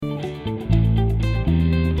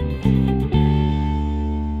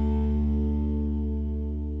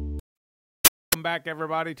back,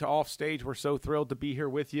 everybody, to Off Stage. We're so thrilled to be here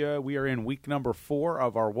with you. We are in week number 4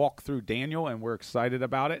 of our walk through Daniel, and we're excited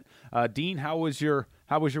about it. Dean, how was your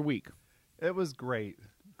week? It was great.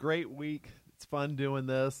 Great week. It's fun doing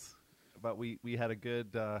this, but we had a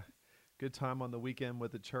good time on the weekend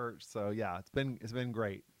with the church. So yeah, it's been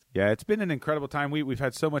great. Yeah, it's been an incredible time. We've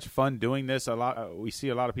had so much fun doing this. We see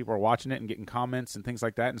a lot of people are watching it and getting comments and things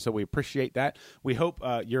like that, and so we appreciate that. We hope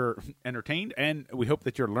you're entertained, and we hope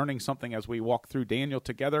that you're learning something as we walk through Daniel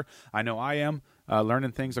together. I know I am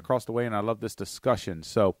learning things across the way, and I love this discussion.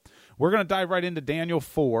 So we're going to dive right into Daniel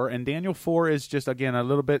 4, and Daniel 4 is just, again, a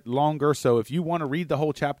little bit longer. So if you want to read the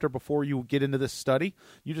whole chapter before you get into this study,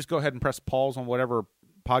 you just go ahead and press pause on whatever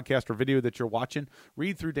podcast or video that you're watching.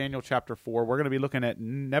 Read through Daniel chapter 4. We're going to be looking at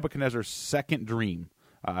Nebuchadnezzar's second dream,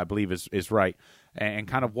 I believe is right, and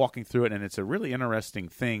kind of walking through it, and it's a really interesting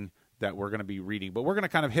thing that we're going to be reading. But we're going to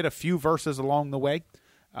kind of hit a few verses along the way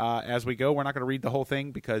as we go. We're not going to read the whole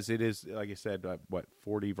thing because it is, like I said,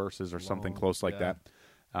 40 verses or something close like that.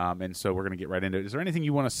 And so we're going to get right into it. Is there anything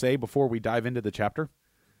you want to say before we dive into the chapter?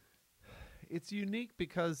 It's unique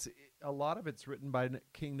because a lot of it's written by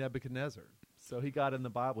King Nebuchadnezzar. So he got in the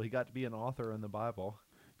Bible. He got to be an author in the Bible.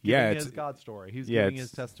 It's his God story. He's giving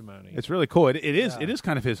his testimony. It's really cool. It is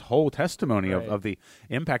kind of his whole testimony of the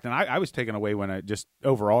impact. And I was taken away when I just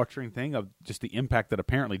overarching thing of just the impact that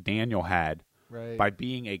apparently Daniel had by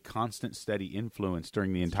being a constant, steady influence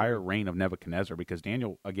during the entire reign of Nebuchadnezzar. Because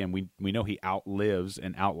Daniel, again, we know he outlives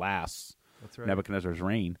and outlasts Nebuchadnezzar's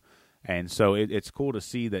reign. And so it's cool to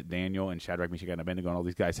see that Daniel and Shadrach, Meshach, and Abednego and all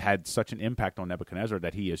these guys had such an impact on Nebuchadnezzar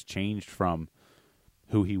that he has changed from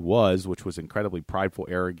who he was, which was incredibly prideful,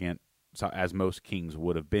 arrogant, as most kings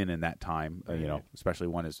would have been in that time, especially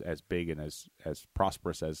one as big and as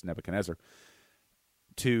prosperous as Nebuchadnezzar,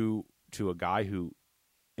 to a guy who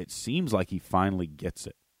it seems like he finally gets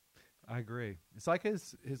it. I agree. It's like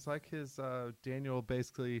his Daniel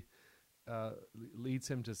basically leads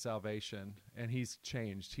him to salvation, and he's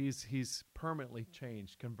changed. He's permanently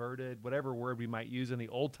changed, converted, whatever word we might use in the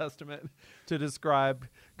Old Testament to describe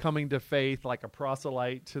coming to faith, like a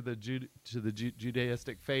proselyte to the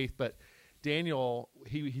Judaistic faith. But Daniel,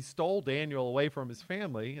 he stole Daniel away from his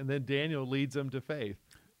family, and then Daniel leads him to faith.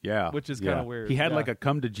 Yeah, which is kind of weird. He had like a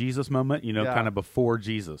come to Jesus moment, kind of before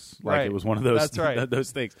Jesus. Like it was one of those. That's right. those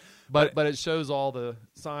things. But it shows all the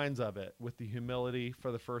signs of it with the humility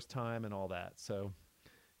for the first time and all that. So,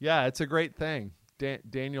 yeah, it's a great thing.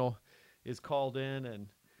 Daniel is called in and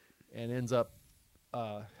ends up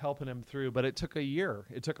helping him through. But it took a year.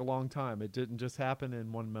 It took a long time. It didn't just happen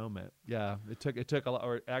in one moment. Yeah, it took a lot,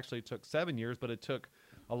 or actually it took 7 years, but it took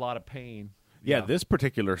a lot of pain. Yeah, this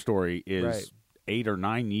particular story is 8 or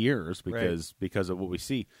 9 years because of what we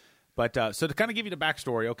see. But so to kind of give you the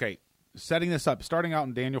backstory, okay, setting this up, starting out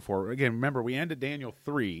in Daniel 4, again, remember we ended Daniel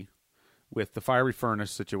 3 with the fiery furnace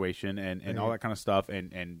situation and all that kind of stuff,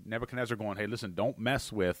 and Nebuchadnezzar going, hey, listen, don't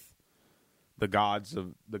mess with the god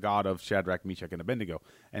of Shadrach, Meshach, and Abednego.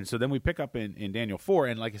 And so then we pick up in Daniel 4,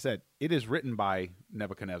 and like I said, it is written by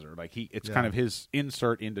Nebuchadnezzar. Like it's kind of his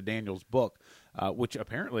insert into Daniel's book, which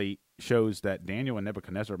apparently shows that Daniel and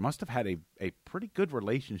Nebuchadnezzar must have had a pretty good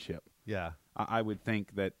relationship. Yeah. I would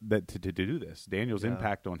think that to do this, Daniel's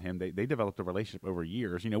impact on him, they developed a relationship over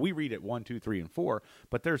years. We read it 1, 2, 3, and 4,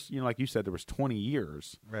 but there's, like you said, there was 20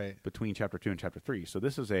 years between chapter 2 and chapter 3. So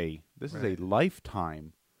this is a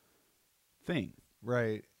lifetime thing.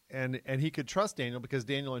 Right. And he could trust Daniel because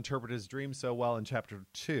Daniel interpreted his dream so well in chapter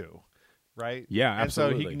 2. Right? Yeah,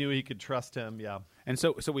 absolutely. And so he knew he could trust him, And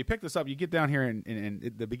so we pick this up. You get down here,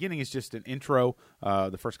 and the beginning is just an intro.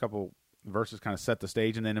 The first couple verses kind of set the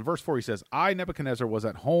stage. And then in verse 4, he says, I, Nebuchadnezzar, was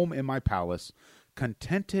at home in my palace,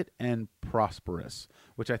 contented and prosperous,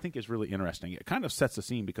 which I think is really interesting. It kind of sets the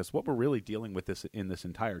scene because what we're really dealing with in this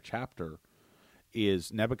entire chapter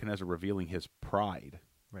is Nebuchadnezzar revealing his pride.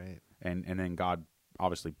 Right. And then God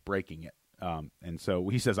obviously breaking it. And so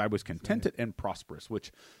he says, I was contented and prosperous,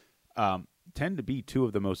 which tend to be two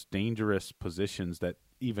of the most dangerous positions that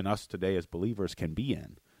even us today as believers can be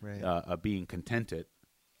in, being contented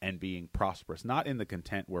and being prosperous. Not in the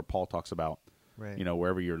content where Paul talks about,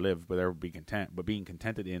 wherever you live, but there be content, but being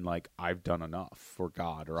contented in like, I've done enough for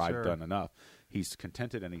God or I've done enough. He's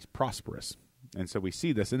contented and he's prosperous. And so we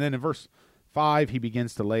see this. And then in verse 5, he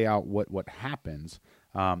begins to lay out what happens.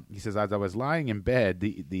 He says, as I was lying in bed,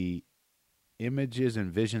 the images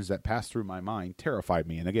and visions that passed through my mind terrified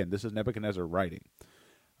me. And again, this is Nebuchadnezzar writing.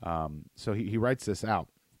 So he writes this out.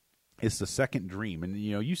 It's the second dream. And,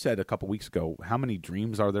 you said a couple weeks ago, how many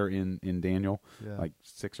dreams are there in Daniel? Yeah. Like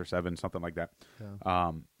 6 or 7, something like that.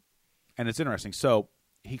 Yeah. And it's interesting. So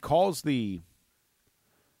he calls the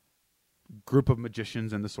group of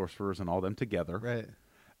magicians and the sorcerers and all them together. Right.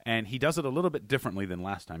 And he does it a little bit differently than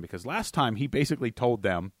last time, because last time he basically told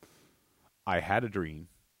them, I had a dream.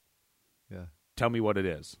 Yeah. Tell me what it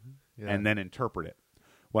is. Yeah. And then interpret it.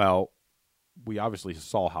 Well, we obviously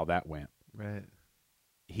saw how that went. Right.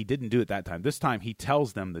 He didn't do it that time. This time he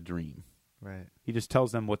tells them the dream. Right. He just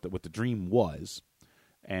tells them what the dream was,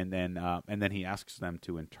 and then he asks them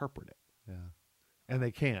to interpret it. Yeah. And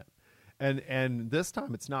they can't. And this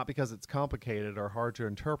time it's not because it's complicated or hard to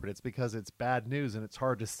interpret. It's because it's bad news and it's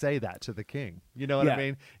hard to say that to the king. You know what I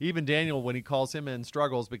mean? Even Daniel, when he calls him in,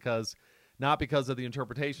 struggles not because of the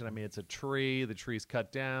interpretation. I mean, it's a tree. The tree's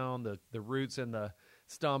cut down. The roots in the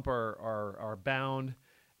stump are bound,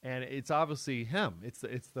 and it's obviously him. It's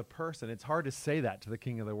the person. It's hard to say that to the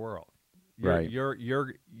king of the world. This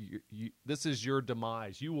is your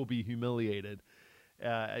demise. You will be humiliated.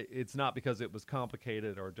 It's not because it was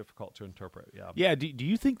complicated or difficult to interpret. Yeah. Yeah. Do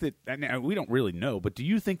you think that, and we don't really know, but do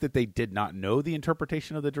you think that they did not know the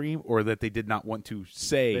interpretation of the dream, or that they did not want to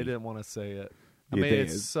say? They didn't want to say it. I mean,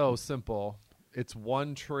 it's so simple. It's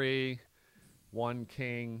one tree, one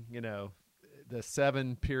king, the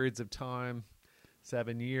 7 periods of time,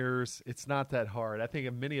 7 years. It's not that hard. I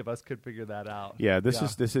think many of us could figure that out. Yeah, this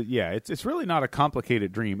is it's really not a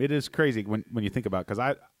complicated dream. It is crazy when you think about it,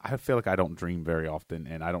 because I feel like I don't dream very often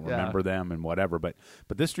and I don't remember them and whatever, but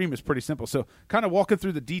this dream is pretty simple. So kind of walking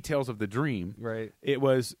through the details of the dream. Right. It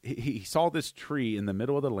was he saw this tree in the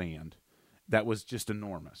middle of the land that was just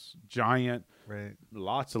enormous, giant, right?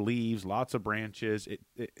 Lots of leaves, lots of branches.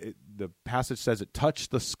 The passage says it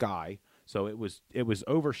touched the sky. So it was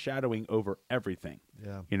overshadowing over everything.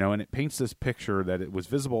 Yeah. And it paints this picture that it was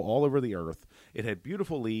visible all over the earth. It had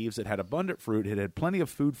beautiful leaves. It had abundant fruit. It had plenty of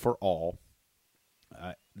food for all.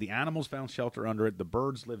 The animals found shelter under it. The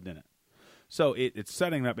birds lived in it. So it's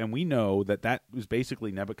setting up, and we know that was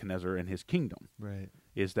basically Nebuchadnezzar and his kingdom. Right.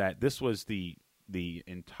 Is that this was the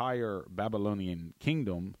entire Babylonian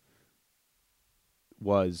kingdom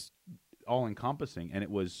was all-encompassing, and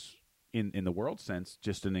it was, in the world sense,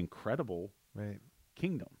 just an incredible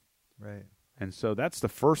kingdom. Right. And so that's the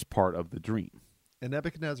first part of the dream. And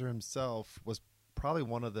Nebuchadnezzar himself was probably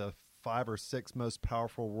one of the 5 or 6 most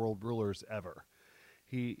powerful world rulers ever.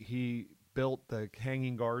 He built the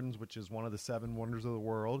Hanging Gardens, which is one of the 7 wonders of the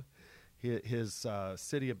world. His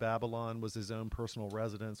city of Babylon was his own personal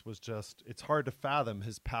residence. It's hard to fathom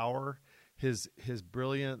his power, his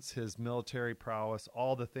brilliance, his military prowess,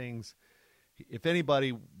 all the things. If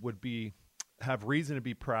anybody would have reason to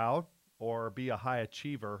be proud or be a high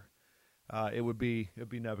achiever, it would be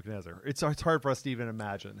Nebuchadnezzar. It's hard for us to even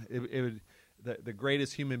imagine. The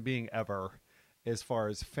greatest human being ever, as far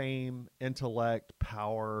as fame, intellect,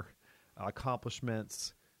 power,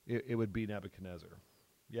 accomplishments, it would be Nebuchadnezzar.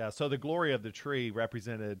 Yeah, so the glory of the tree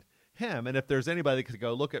represented him, and if there's anybody that could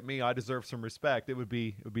go, look at me, I deserve some respect, it would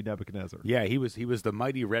be Nebuchadnezzar. Yeah, he was the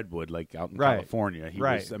mighty redwood, like out in California. He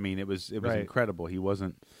was. I mean, it was incredible. He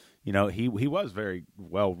wasn't, he was very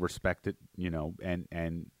well respected,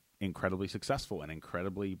 and incredibly successful and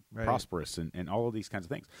incredibly prosperous and all of these kinds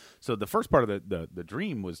of things. So the first part of the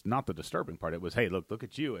dream was not the disturbing part. It was, hey, look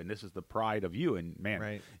at you, and this is the pride of you, and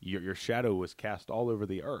man, your shadow was cast all over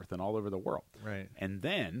the earth and all over the world. Right. And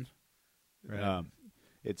then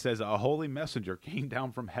it says a holy messenger came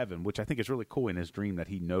down from heaven, which I think is really cool in his dream that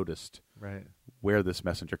he noticed where this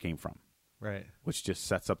messenger came from. Right. Which just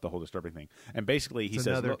sets up the whole disturbing thing. And basically he says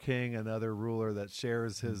another king, another ruler that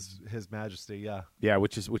shares his majesty, Yeah,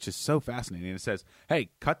 which is so fascinating. And it says, "Hey,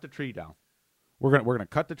 cut the tree down. We're going to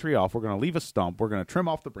cut the tree off. We're going to leave a stump. We're going to trim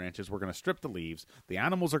off the branches. We're going to strip the leaves. The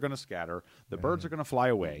animals are going to scatter. The birds are going to fly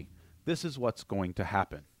away. This is what's going to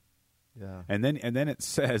happen." Yeah. And then it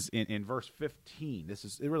says in verse 15, this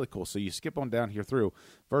is really cool. So you skip on down here through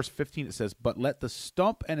verse 15. It says, "But let the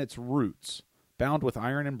stump and its roots, bound with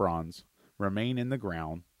iron and bronze, remain in the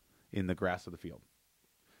ground, in the grass of the field."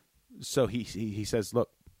 So he says, look,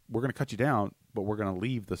 we're going to cut you down, but we're going to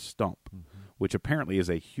leave the stump, which apparently is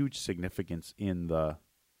a huge significance in the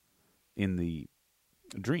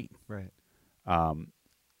dream. Right.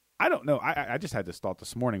 I don't know. I just had this thought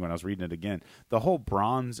this morning when I was reading it again. The whole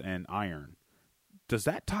bronze and iron, does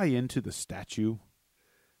that tie into the statue?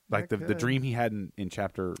 Like the dream he had in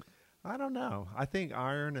chapter? I don't know. I think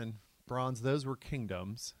iron and bronze, those were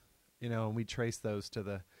kingdoms. And we trace those to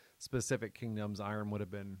the specific kingdoms. Iron would have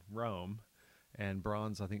been Rome, and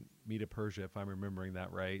bronze, I think, Medo-Persia, if I'm remembering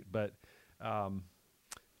that right. But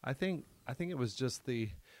I think it was just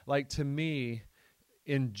to me,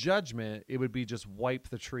 in judgment, it would be just wipe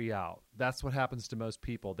the tree out. That's what happens to most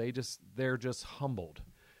people. They're just humbled.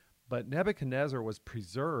 But Nebuchadnezzar was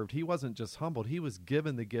preserved. He wasn't just humbled. He was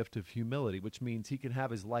given the gift of humility, which means he can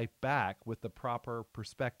have his life back with the proper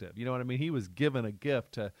perspective. You know what I mean? He was given a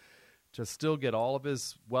gift to still get all of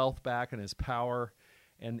his wealth back and his power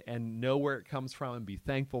and know where it comes from and be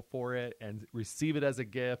thankful for it and receive it as a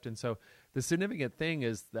gift. And so the significant thing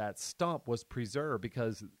is that stump was preserved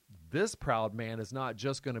because this proud man is not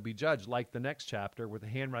just going to be judged like the next chapter with the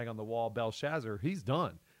handwriting on the wall, Belshazzar. He's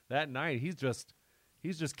done. That night, he's just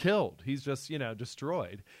killed. He's just,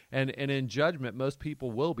 destroyed. And in judgment, most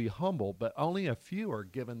people will be humble, but only a few are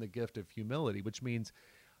given the gift of humility, which means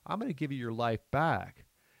I'm going to give you your life back.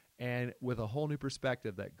 And with a whole new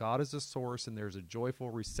perspective that God is a source and there's a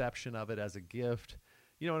joyful reception of it as a gift.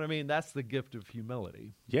 You know what I mean? That's the gift of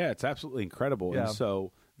humility. Yeah, it's absolutely incredible. Yeah. And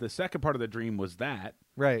so the second part of the dream was that.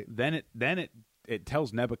 Right. Then it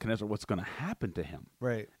tells Nebuchadnezzar what's going to happen to him.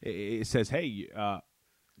 Right. It says, hey,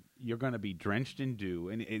 you're going to be drenched in dew.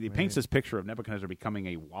 And it paints this picture of Nebuchadnezzar becoming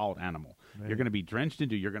a wild animal. Right. You're going to be drenched in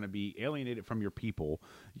dew. You're going to be alienated from your people.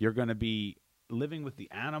 You're going to be living with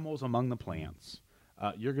the animals among the plants.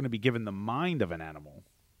 You're going to be given the mind of an animal,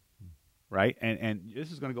 right? And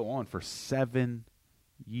this is going to go on for 7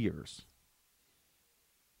 years,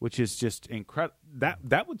 which is just incredible.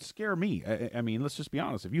 That would scare me. I mean, let's just be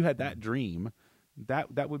honest. If you had that dream,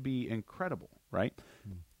 that would be incredible, right?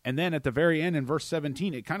 And then at the very end in verse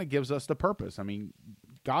 17, it kind of gives us the purpose. I mean,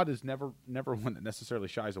 God is never one that necessarily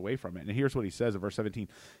shies away from it. And here's what he says in verse 17.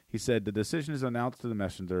 He said, the decision is announced to the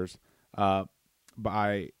messengers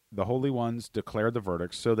by the holy ones declare the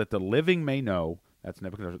verdict so that the living may know, that's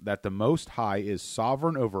Nebuchadnezzar, that the Most High is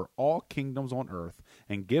sovereign over all kingdoms on earth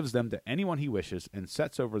and gives them to anyone he wishes and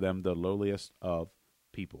sets over them the lowliest of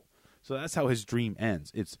people. So that's how his dream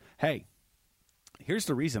ends. It's, hey, here's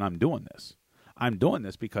the reason I'm doing this. I'm doing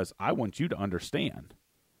this because I want you to understand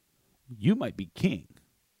you might be king,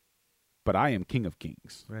 but I am King of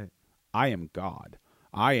Kings. Right. I am God.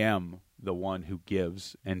 I am the one who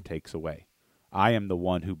gives and takes away. I am the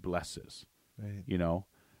one who blesses, right.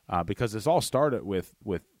 Because this all started with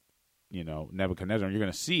Nebuchadnezzar. You're going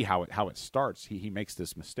to see how it starts. He makes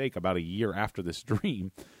this mistake about a year after this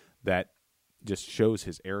dream that just shows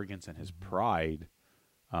his arrogance and his pride.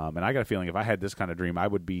 And I got a feeling if I had this kind of dream, I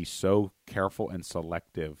would be so careful and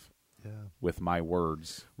selective with my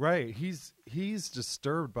words. Right. He's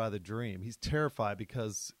disturbed by the dream. He's terrified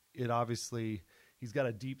because it obviously... He's got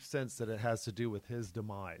a deep sense that it has to do with his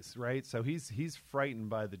demise, right? So he's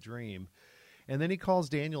frightened by the dream. And then he calls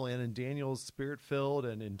Daniel in, and Daniel's spirit-filled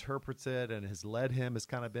and interprets it and has led him, has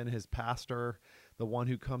kind of been his pastor, the one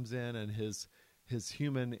who comes in and his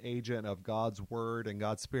human agent of God's word and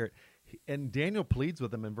God's spirit. And Daniel pleads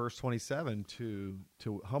with him in verse 27 to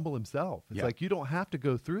humble himself. It's like, you don't have to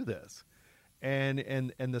go through this.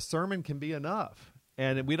 And the sermon can be enough.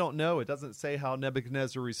 And we don't know. It doesn't say how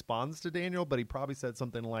Nebuchadnezzar responds to Daniel, but he probably said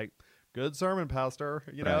something like, good sermon, Pastor,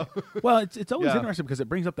 know? Well, it's always interesting because it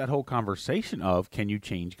brings up that whole conversation of, can you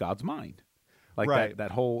change God's mind? Like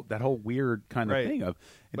that whole weird kind of thing of.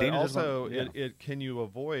 But Daniel also, it can you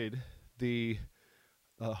avoid the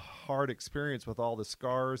hard experience with all the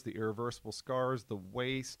scars, the irreversible scars, the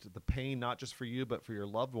waste, the pain, not just for you, but for your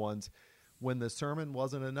loved ones, when the sermon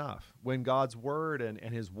wasn't enough, when God's word and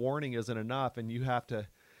his warning isn't enough, and you have to.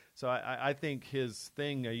 So I think his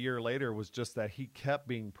thing a year later was just that he kept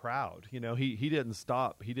being proud. He didn't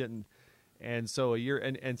stop. He didn't. And so a year,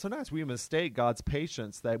 and sometimes we mistake God's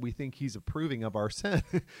patience that we think he's approving of our sin.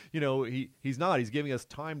 He's not. He's giving us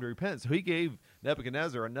time to repent. So he gave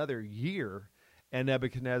Nebuchadnezzar another year. And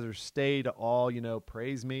Nebuchadnezzar stayed all,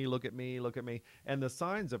 praise me, look at me, look at me. And the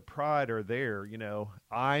signs of pride are there,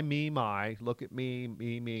 I, me, my, look at me,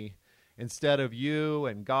 me. Instead of you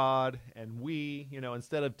and God and we,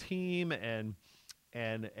 instead of team and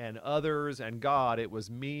others and God, it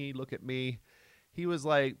was me, look at me. He was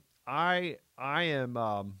like, I am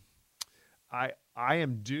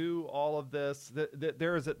due all of this.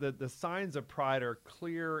 There is the signs of pride are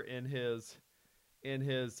clear in his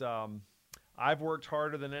I've worked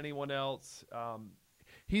harder than anyone else.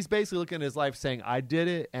 He's basically looking at his life saying, I did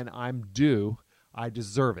it and I'm due. I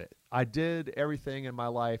deserve it. I did everything in my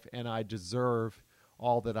life and I deserve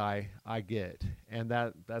all that I get. And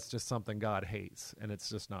that's just something God hates, and it's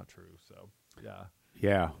just not true. So, yeah.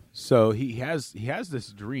 Yeah. So he has this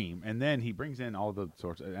dream, and then he brings in all the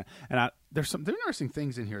sorts of, and there's some interesting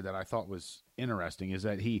things in here that I thought was interesting is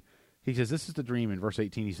that he says, this is the dream in verse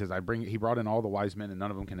 18. He says, he brought in all the wise men and none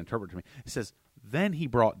of them can interpret to me. He says, then he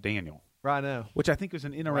brought Daniel. Right now. Which I think was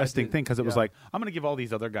an interesting thing because it was like, I'm going to give all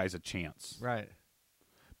these other guys a chance. Right.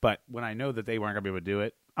 But when I know that they weren't going to be able to do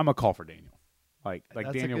it, I'm going to call for Daniel. Like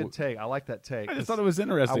That's Daniel. a good take. I like that take. I just thought it was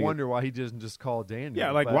interesting. I wonder why he didn't just call Daniel.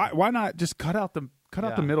 Yeah, like but, why not just cut out the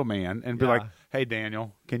middleman and be Yeah. like, hey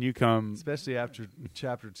Daniel, can you come? especially after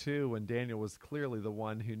chapter 2 when Daniel was clearly the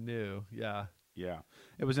one who knew. Yeah. Yeah,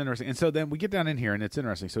 it was interesting. And so then we get down in here, and it's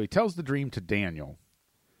interesting. So he tells the dream to Daniel,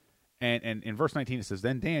 and in verse 19 it says,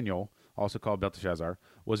 then Daniel, also called Belteshazzar,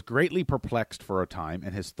 was greatly perplexed for a time,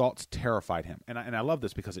 and his thoughts terrified him. And I love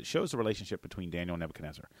this because it shows the relationship between Daniel and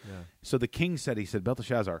Nebuchadnezzar. Yeah. So the king said,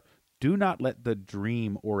 Belteshazzar, do not let the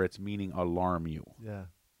dream or its meaning alarm you. Yeah.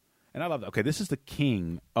 And I love that. Okay, this is the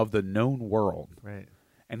king of the known world. Right.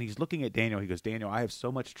 And he's looking at Daniel. He goes, Daniel, I have so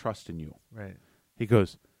much trust in you. Right. He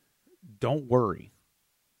goes, don't worry,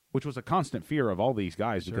 which was a constant fear of all these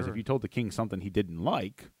guys because Sure. if you told the king something he didn't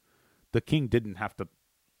like, the king didn't have to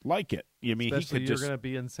like it. I mean, Especially he could you're just going to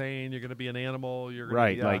be insane. You're going to be an animal. You're gonna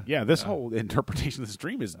right, be, like this whole interpretation of this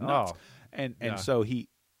dream is nuts. Oh, and yeah. so he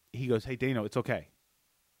goes, hey Daniel, it's okay.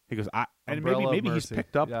 He goes, and Umbrella of maybe he's mercy.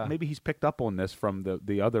 picked up Yeah. maybe he's picked up on this from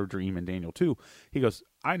the other dream in Daniel 2. He goes,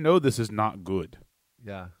 I know this is not good,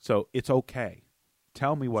 Yeah. so it's okay.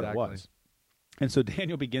 Tell me what Exactly. it was. And so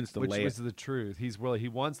Daniel begins to Which lay was it. the truth. He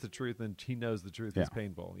wants the truth, and he knows the truth Yeah. is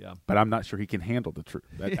painful. Yeah. But I'm not sure he can handle the truth.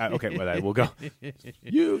 Okay, well, we'll go.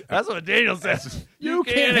 You, That's what Daniel says. You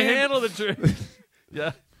can't can't handle the truth.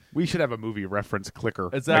 Yeah. we should have a movie reference clicker.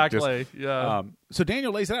 like this. Exactly. Yeah. So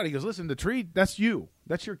Daniel lays it out. He goes, listen, the tree, that's you.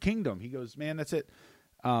 That's your kingdom. He goes, man, that's it.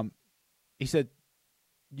 He said,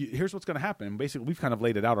 here's what's going to happen. And basically, we've kind of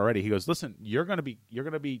laid it out already. He goes, listen, you're going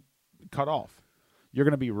to be cut off. You're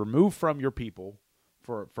going to be removed from your people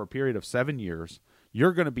for a period of 7 years.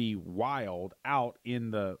 You're going to be wild out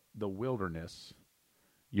in the wilderness.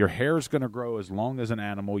 Your hair's going to grow as long as an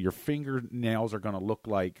animal. Your fingernails are going to look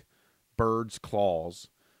like birds' claws.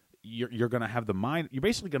 You're going to have the mind. You're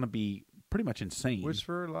basically going to be pretty much insane. Which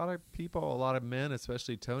for a lot of people, a lot of men,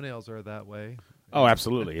 especially toenails, are that way. Oh,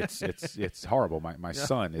 absolutely. It's horrible. My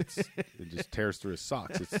son, it just tears through his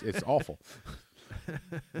socks. It's awful.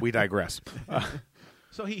 We digress.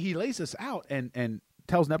 So he lays this out and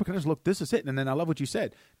tells Nebuchadnezzar, look, this is it. And then I love what you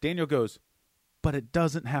said. Daniel goes, but it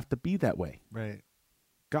doesn't have to be that way. Right.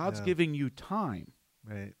 God's Yeah. giving you time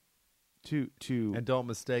Right. to And don't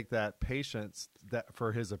mistake that patience that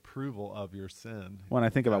for his approval of your sin. when I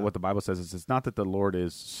think about Yeah. what the Bible says, it's not that the Lord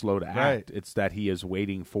is slow to act. Right. It's that he is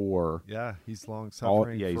waiting for Yeah, he's long all,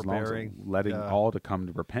 suffering, he's long forbearing, letting yeah. all to come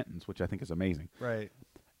to repentance, which I think is amazing. Right.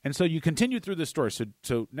 And so you continue through this story. So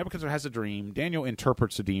Nebuchadnezzar has a dream. Daniel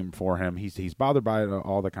interprets the dream for him. He's bothered by it,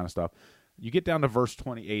 all that kind of stuff. You get down to verse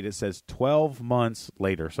 28. It says 12 months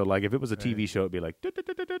later. So like if it was a TV show, it'd be like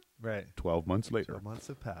 12 months later. 12 months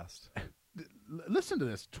have passed. Listen to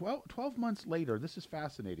this. 12 months later. This is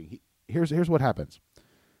fascinating. Here's what happens.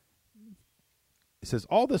 It says,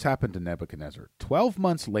 all this happened to Nebuchadnezzar. 12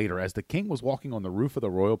 months later, as the king was walking on the roof of the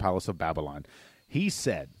royal palace of Babylon, he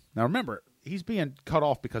said, now remember, he's being cut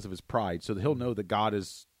off because of his pride, so that he'll know that God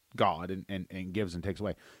is God and gives and takes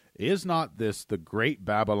away. Is not this the great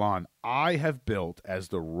Babylon I have built as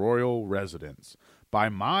the royal residence by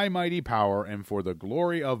my mighty power and for the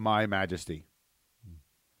glory of my majesty?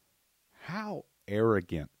 How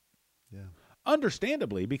arrogant. Yeah.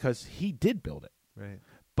 Understandably, because he did build it. Right.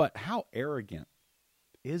 But how arrogant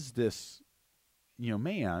is this,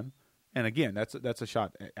 man? And again, that's a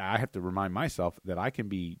shot. I have to remind myself that I can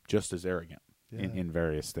be just as arrogant in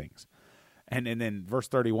various things. And then verse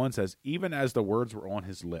 31 says, even as the words were on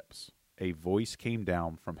his lips, a voice came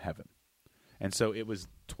down from heaven. And so it was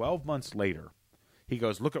 12 months later. He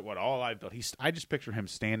goes, look at what all I've built. I just picture him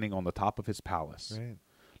standing on the top of his palace, Right.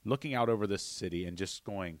 looking out over this city and just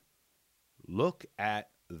going, look at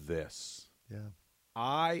this. Yeah.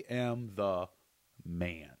 I am the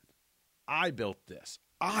man. I built this.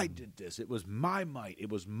 I did this. It was my might. It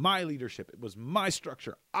was my leadership. It was my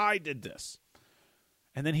structure. I did this.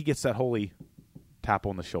 And then he gets that holy tap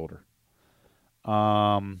on the shoulder.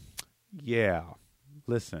 Yeah.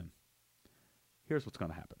 Listen. Here's what's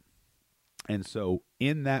going to happen. And so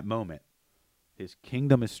in that moment, his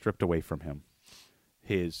kingdom is stripped away from him.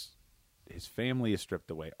 His family is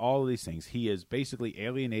stripped away. All of these things. He is basically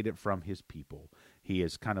alienated from his people. He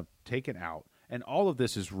is kind of taken out. And all of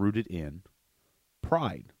this is rooted in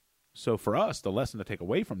pride. So for us, the lesson to take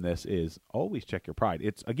away from this is always check your pride.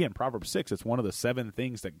 It's, again, Proverbs 6, it's one of the 7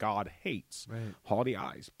 things that God hates. Right. Haughty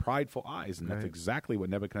eyes, prideful eyes, and that's Right. exactly what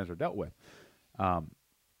Nebuchadnezzar dealt with.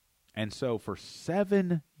 And so for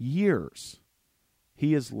 7 years,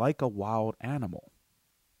 he is like a wild animal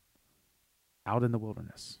out in the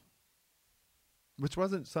wilderness. Which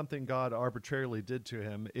wasn't something God arbitrarily did to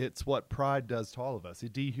him. It's what pride does to all of us.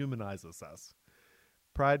 It dehumanizes us.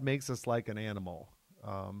 Pride makes us like an animal.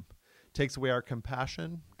 Takes away our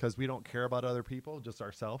compassion because we don't care about other people, just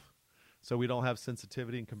ourselves. So we don't have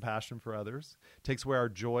sensitivity and compassion for others. Takes away our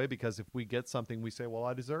joy because if we get something, we say, well,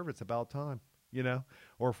 I deserve it. It's about time, you know?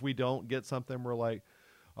 Or if we don't get something, we're like,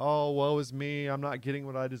 oh, woe is me. I'm not getting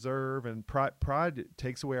what I deserve. And pride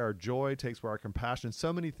takes away our joy, takes away our compassion,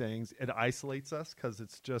 so many things. It isolates us because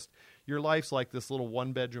it's just, your life's like this little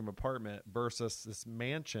one-bedroom apartment versus this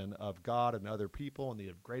mansion of God and other people and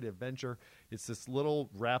the great adventure. It's this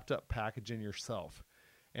little wrapped-up package in yourself.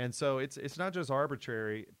 And so it's not just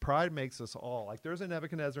arbitrary. Pride makes us all, like there's a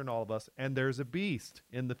Nebuchadnezzar in all of us, and there's a beast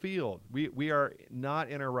in the field. We are not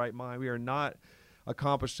in our right mind. We are not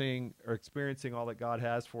accomplishing or experiencing all that God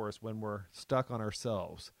has for us when we're stuck on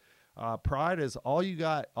ourselves. Pride is all you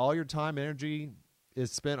got, all your time, energy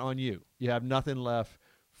is spent on you. You have nothing left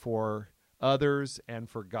for others and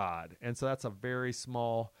for God. And so that's a very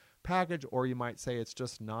small package, or you might say it's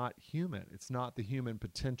just not human. It's not the human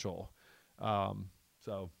potential.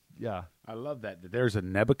 So, yeah. I love that. There's a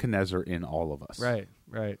Nebuchadnezzar in all of us.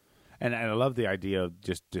 Right. And I love the idea of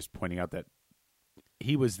just pointing out that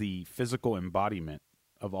he was the physical embodiment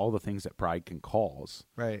of all the things that pride can cause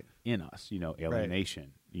in us, you know,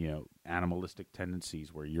 alienation, you know, animalistic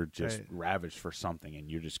tendencies where you're just ravished for something and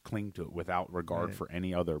you just cling to it without regard for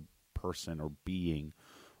any other person or being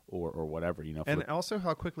or whatever, you know. And also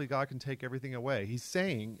how quickly God can take everything away. He's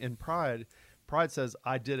saying in pride says,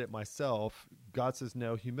 I did it myself. God says,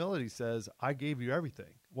 no. Humility says, I gave you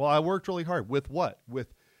everything. Well, I worked really hard. With what?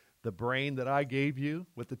 With the brain that I gave you,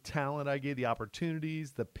 with the talent I gave, the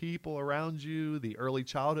opportunities, the people around you, the early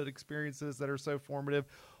childhood experiences that are so formative,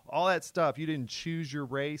 all that stuff. You didn't choose your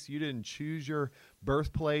race. You didn't choose your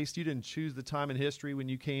birthplace. You didn't choose the time in history when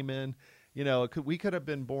you came in. You know, we could have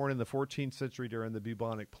been born in the 14th century during the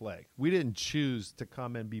bubonic plague. We didn't choose to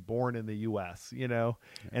come and be born in the U.S., you know,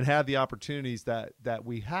 and have the opportunities that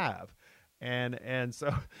we have. And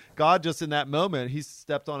so God just in that moment, he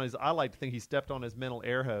stepped on his, I like to think he stepped on his mental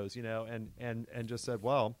air hose, you know, and just said,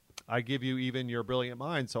 well, I give you even your brilliant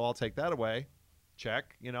mind, so I'll take that away.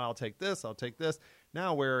 Check. You know, I'll take this.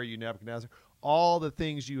 Now where are you, Nebuchadnezzar? All the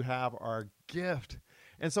things you have are a gift.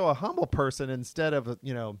 And so a humble person, instead of,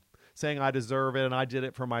 you know, saying I deserve it and I did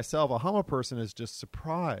it for myself, a humble person is just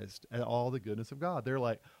surprised at all the goodness of God. They're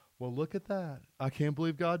like, well, look at that. I can't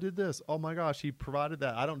believe God did this. Oh, my gosh, he provided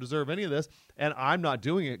that. I don't deserve any of this, and I'm not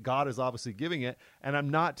doing it. God is obviously giving it, and I'm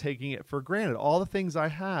not taking it for granted. All the things I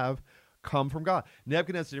have come from God.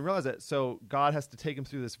 Nebuchadnezzar didn't realize that, so God has to take him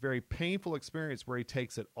through this very painful experience where he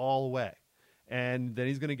takes it all away, and then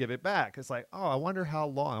he's going to give it back. It's like, oh, I wonder how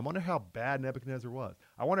long. I wonder how bad Nebuchadnezzar was.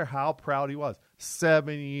 I wonder how proud he was.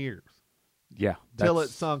 7 years. Yeah. Till it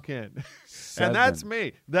sunk in. And that's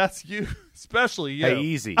me. That's you. Especially you. Hey,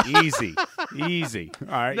 easy. All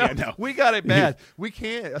right. No. We got it bad. We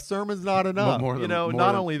can't. A sermon's not enough.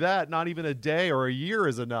 Not only that, not even a day or a year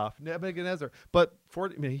is enough. Nebuchadnezzar. But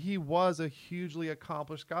he was a hugely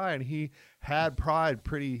accomplished guy, and he had pride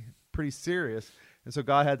pretty serious. And so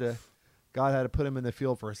God had to put him in the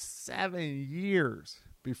field for 7 years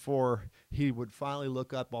before he would finally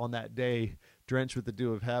look up on that day, drenched with the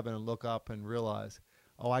dew of heaven, and look up and realize,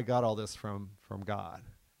 oh, I got all this from God.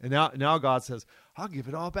 And now God says, I'll give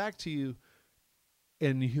it all back to you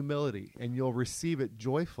in humility, and you'll receive it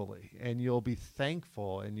joyfully, and you'll be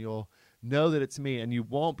thankful, and you'll know that it's me, and you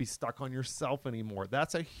won't be stuck on yourself anymore.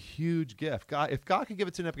 That's a huge gift. If God could give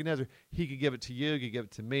it to Nebuchadnezzar, he could give it to you, he could give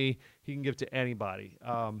it to me, he can give it to anybody.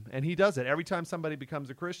 And he does it. Every time somebody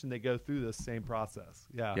becomes a Christian, they go through this same process.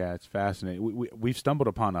 Yeah, it's fascinating. We've stumbled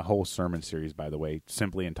upon a whole sermon series, by the way,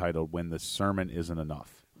 simply entitled When the Sermon Isn't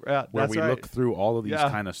Enough. Where we look through all of these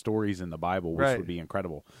kind of stories in the Bible, which would be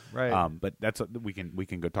incredible. Right. But we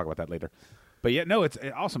can go talk about that later. But yeah, no, it's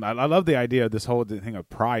awesome. I love the idea of this whole thing of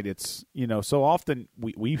pride. It's, so often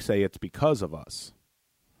we say it's because of us.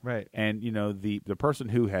 Right. And, the person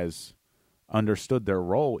who has understood their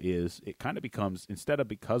role it kind of becomes, instead of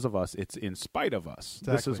because of us, it's in spite of us.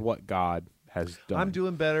 Exactly. This is what God has done. I'm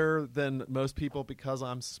doing better than most people because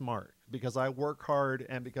I'm smart, because I work hard,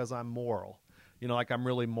 and because I'm moral. Like I'm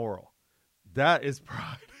really moral. That is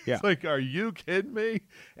pride. Yeah. It's like, are you kidding me?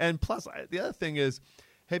 And plus, the other thing is,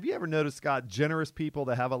 have you ever noticed, Scott, generous people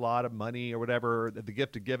that have a lot of money or whatever, the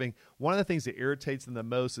gift of giving, one of the things that irritates them the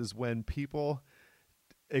most is when people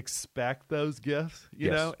expect those gifts, you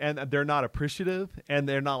know, and they're not appreciative, and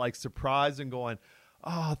they're not like surprised and going,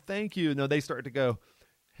 oh, thank you. No, they start to go,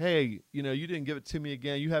 hey, you didn't give it to me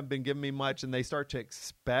again. You haven't been giving me much. And they start to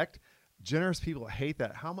expect. Generous people hate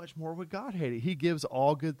that. How much more would God hate it? He gives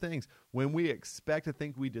all good things. When we expect to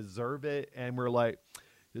think we deserve it, and we're like,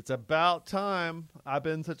 it's about time. I've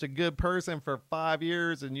been such a good person for 5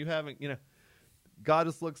 years and you haven't, God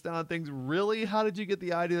just looks down at things. Really? How did you get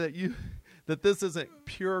the idea that this isn't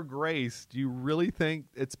pure grace? Do you really think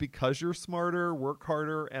it's because you're smarter, work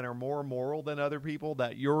harder, and are more moral than other people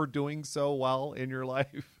that you're doing so well in your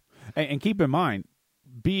life? And keep in mind,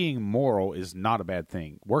 being moral is not a bad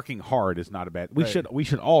thing. Working hard is not a bad. We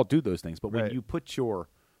should all do those things. But when you put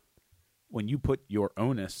your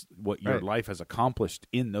onus, what your life has accomplished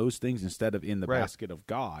in those things instead of in the basket of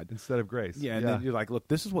God, instead of grace, and then you're like, look,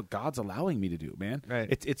 this is what God's allowing me to do, man. Right.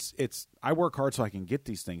 It's I work hard so I can get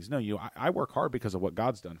these things. No, I work hard because of what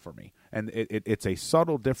God's done for me, and it's a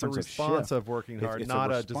subtle difference. It's a response of working hard,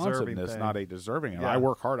 not a deserving thing. Not a deserving. I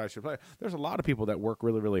work hard, I should play. There's a lot of people that work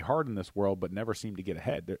really, really hard in this world, but never seem to get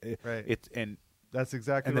ahead. That's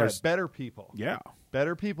exactly right. Better people. Yeah.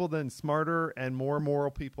 Better people than smarter and more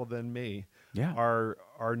moral people than me are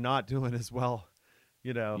not doing as well,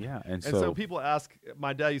 Yeah. And so people ask,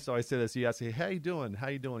 my dad used to always say this, he asked me, how you doing?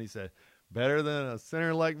 He said, better than a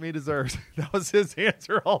sinner like me deserves. That was his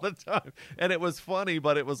answer all the time. And it was funny,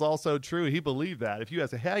 but it was also true. He believed that. If you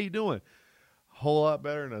ask, how you doing? Whole lot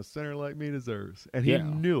better than a sinner like me deserves. And he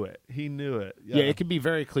knew it. He knew it. Yeah, it can be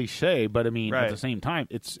very cliche, but I mean, at the same time,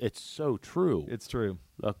 it's so true. It's true.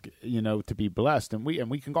 Look, to be blessed, and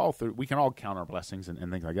we can all count our blessings and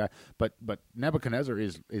things like that. But Nebuchadnezzar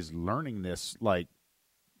is learning this like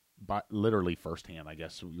by literally firsthand, I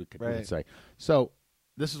guess we could say. So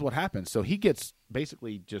this is what happens. So he gets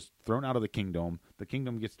basically just thrown out of the kingdom. The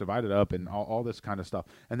kingdom gets divided up and all this kind of stuff.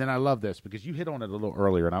 And then I love this because you hit on it a little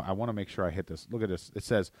earlier, and I want to make sure I hit this. Look at this. It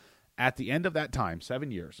says, at the end of that time,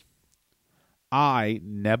 7 years, I,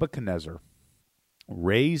 Nebuchadnezzar,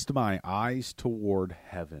 raised my eyes toward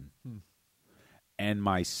heaven, and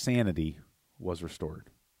my sanity was restored.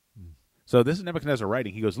 So this is Nebuchadnezzar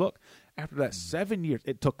writing. He goes, look, after that 7 years,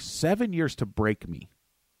 it took 7 years to break me.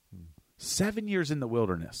 7 years in the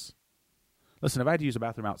wilderness. Listen, if I had to use a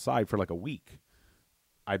bathroom outside for like a week,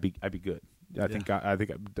 I'd be good. I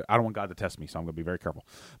don't want God to test me, so I'm going to be very careful.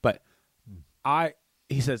 But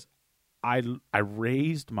he says, I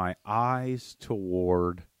raised my eyes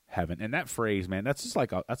toward heaven, and that phrase, man, that's just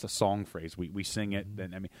like that's a song phrase. We sing it,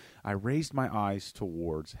 and I raised my eyes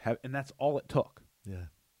towards heaven, and that's all it took. Yeah.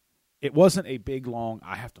 It wasn't a big, long,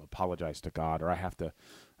 I have to apologize to God, or I have to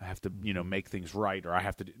make things right, or I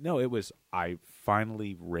have to do. No, it was, I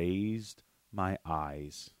finally raised my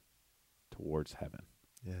eyes towards heaven.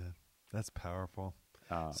 Yeah, that's powerful.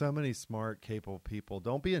 So many smart, capable people.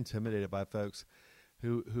 Don't be intimidated by folks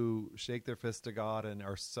who shake their fist to God and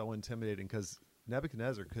are so intimidating, because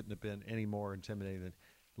Nebuchadnezzar couldn't have been any more intimidating.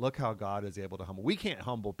 Look how God is able to humble. We can't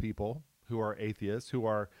humble people who are atheists, who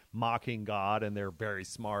are mocking God, and they're very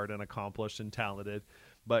smart and accomplished and talented,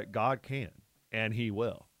 but God can, and he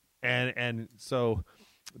will. And so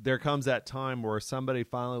there comes that time where somebody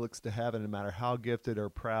finally looks to heaven, no matter how gifted or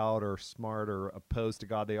proud or smart or opposed to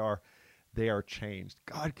God they are changed.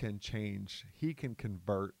 God can change. He can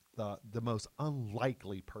convert the most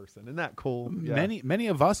unlikely person. Isn't that cool? Yeah. Many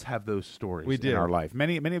of us have those stories in our life.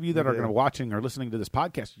 Many of you that are going to watching or listening to this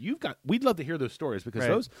podcast, we'd love to hear those stories,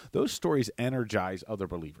 because those stories energize other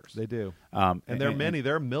believers. They do. And there are many.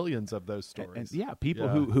 There are millions of those stories. People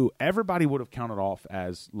who everybody would have counted off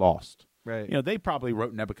as lost. Right. They probably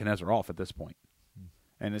wrote Nebuchadnezzar off at this point.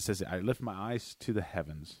 And it says, I lift my eyes to the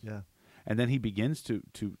heavens. Yeah. And then he begins to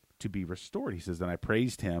be restored. He says, then I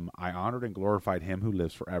praised him, I honored and glorified him who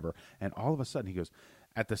lives forever. And all of a sudden he goes,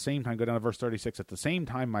 at the same time, go down to verse 36, at the same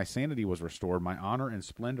time my sanity was restored, my honor and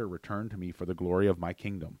splendor returned to me for the glory of my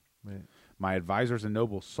kingdom. Right. My advisors and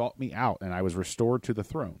nobles sought me out, and I was restored to the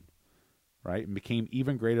throne, right, and became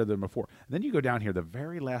even greater than before. And then you go down here, the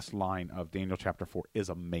very last line of Daniel chapter 4 is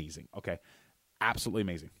amazing, okay? Absolutely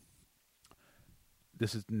amazing.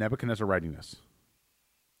 This is Nebuchadnezzar writing this.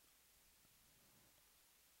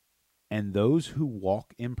 And those who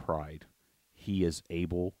walk in pride, he is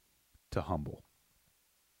able to humble.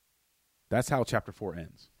 That's how chapter 4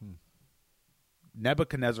 ends.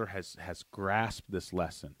 Nebuchadnezzar has grasped this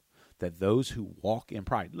lesson, that those who walk in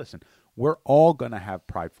pride, listen, we're all going to have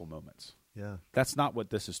prideful moments. Yeah. That's not what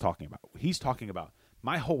this is talking about. He's talking about,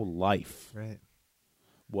 my whole life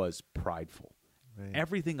was prideful. Right.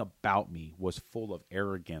 Everything about me was full of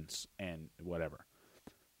arrogance and whatever.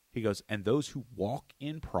 He goes, and those who walk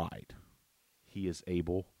in pride, he is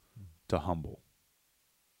able to humble.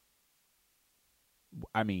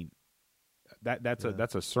 I mean, that's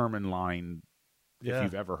a sermon line if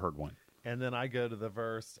you've ever heard one. And then I go to the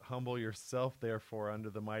verse, humble yourself therefore under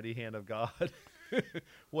the mighty hand of God.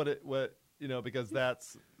 Because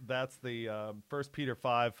that's the 1 Peter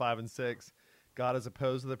 5:5 and 6. God is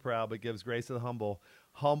opposed to the proud, but gives grace to the humble.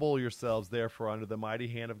 Humble yourselves, therefore, under the mighty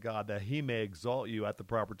hand of God, that he may exalt you at the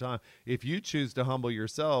proper time. If you choose to humble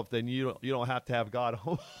yourself, then you don't have to have God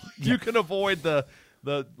humble. You can avoid the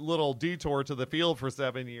little detour to the field for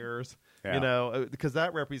 7 years, Yeah. because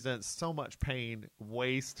that represents so much pain,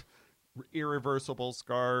 waste, irreversible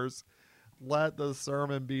scars. Let the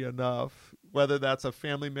sermon be enough, whether that's a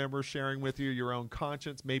family member sharing with you, your own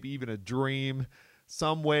conscience, maybe even a dream,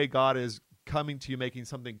 some way God is coming to you, making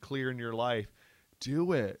something clear in your life.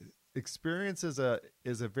 Do it. Experience is a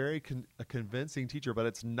very convincing teacher, but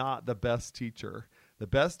it's not the best teacher. The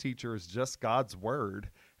best teacher is just God's word,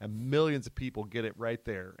 and millions of people get it right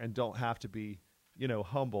there and don't have to be,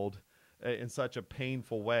 humbled in such a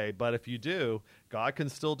painful way. But if you do, God can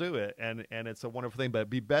still do it, and it's a wonderful thing. But it'd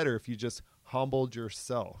be better if you just humbled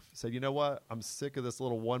yourself. Said, you know what? I'm sick of this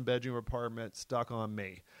little one-bedroom apartment stuck on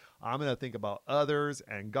me. I'm going to think about others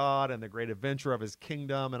and God and the great adventure of his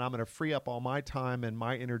kingdom, and I'm going to free up all my time and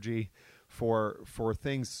my energy for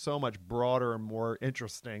things so much broader and more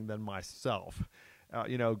interesting than myself.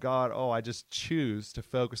 God, I just choose to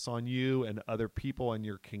focus on you and other people and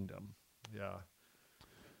your kingdom. Yeah.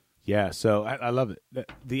 Yeah, so I love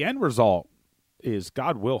it. The end result is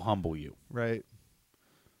God will humble you. Right.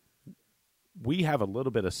 We have a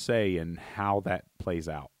little bit of say in how that plays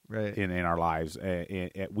out. Right. In our lives.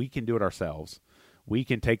 We can do it ourselves. We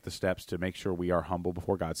can take the steps to make sure we are humble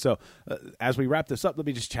before God. So as we wrap this up, let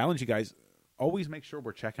me just challenge you guys. Always make sure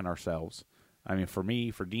we're checking ourselves. I mean, for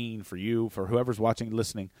me, for Dean, for you, for whoever's watching and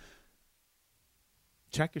listening,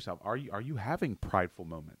 check yourself. Are you having prideful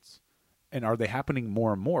moments? And are they happening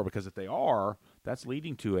more and more? Because if they are, that's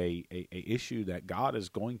leading to a issue that God is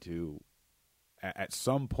going to, at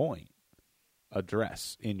some point,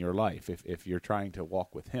 address in your life if you're trying to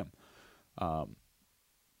walk with him.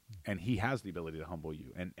 And he has the ability to humble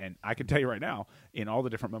you. And I can tell you right now, in all the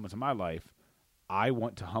different moments of my life, I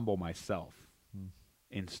want to humble myself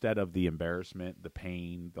instead of the embarrassment, the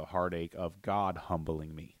pain, the heartache of God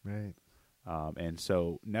humbling me. Right. And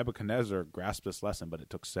so Nebuchadnezzar grasped this lesson, but it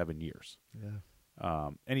took 7 years. Yeah.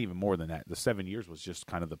 And even more than that, the 7 years was just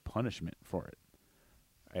kind of the punishment for it.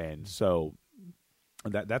 And so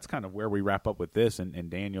that's kind of where we wrap up with this, and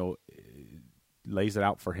Daniel lays it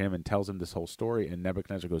out for him and tells him this whole story, and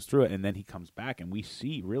Nebuchadnezzar goes through it, and then he comes back, and we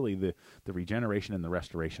see really the regeneration and the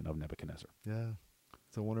restoration of Nebuchadnezzar. Yeah,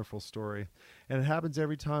 it's a wonderful story. And it happens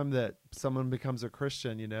every time that someone becomes a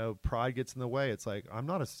Christian. Pride gets in the way. It's like, I'm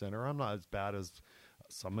not a sinner. I'm not as bad as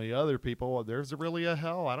some of the other people. There's really a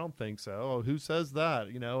hell. I don't think so. Who says that?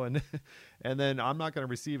 And then I'm not going to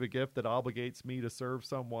receive a gift that obligates me to serve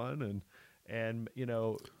someone. And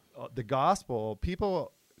the gospel,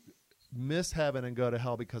 people miss heaven and go to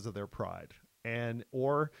hell because of their pride,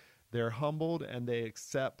 or they're humbled and they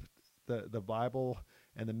accept the Bible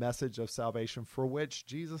and the message of salvation for which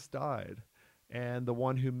Jesus died, and the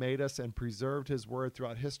one who made us and preserved his word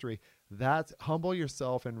throughout history. That's humble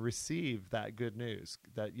yourself and receive that good news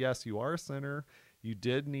that yes, you are a sinner. You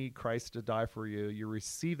did need Christ to die for you. You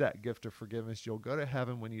receive that gift of forgiveness. You'll go to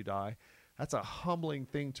heaven when you die. That's a humbling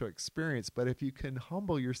thing to experience. But if you can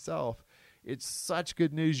humble yourself, it's such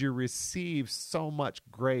good news. You receive so much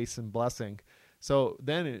grace and blessing. So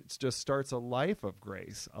then it just starts a life of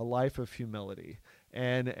grace, a life of humility.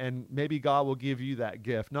 And maybe God will give you that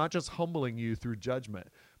gift, not just humbling you through judgment,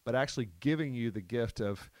 but actually giving you the gift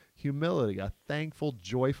of humility, a thankful,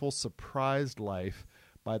 joyful, surprised life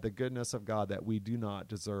by the goodness of God that we do not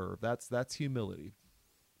deserve. That's humility.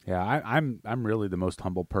 Yeah, I'm really the most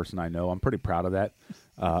humble person I know. I'm pretty proud of that.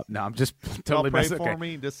 No, I'm just totally pray messing. for Okay.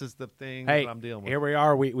 me. This is the thing Hey, that I'm dealing with. Here we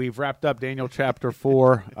are. We've wrapped up Daniel chapter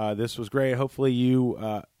 4. This was great. Hopefully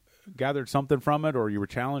you gathered something from it, or you were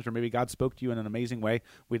challenged, or maybe God spoke to you in an amazing way.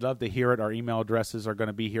 We'd love to hear it. Our email addresses are going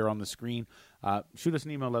to be here on the screen. Shoot us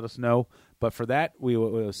an email, let us know. But for that,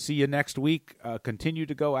 we'll see you next week. Continue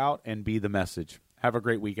to go out and be the message. Have a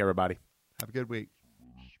great week, everybody. Have a good week.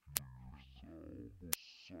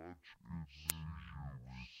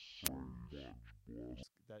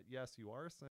 That yes, you are a sinner.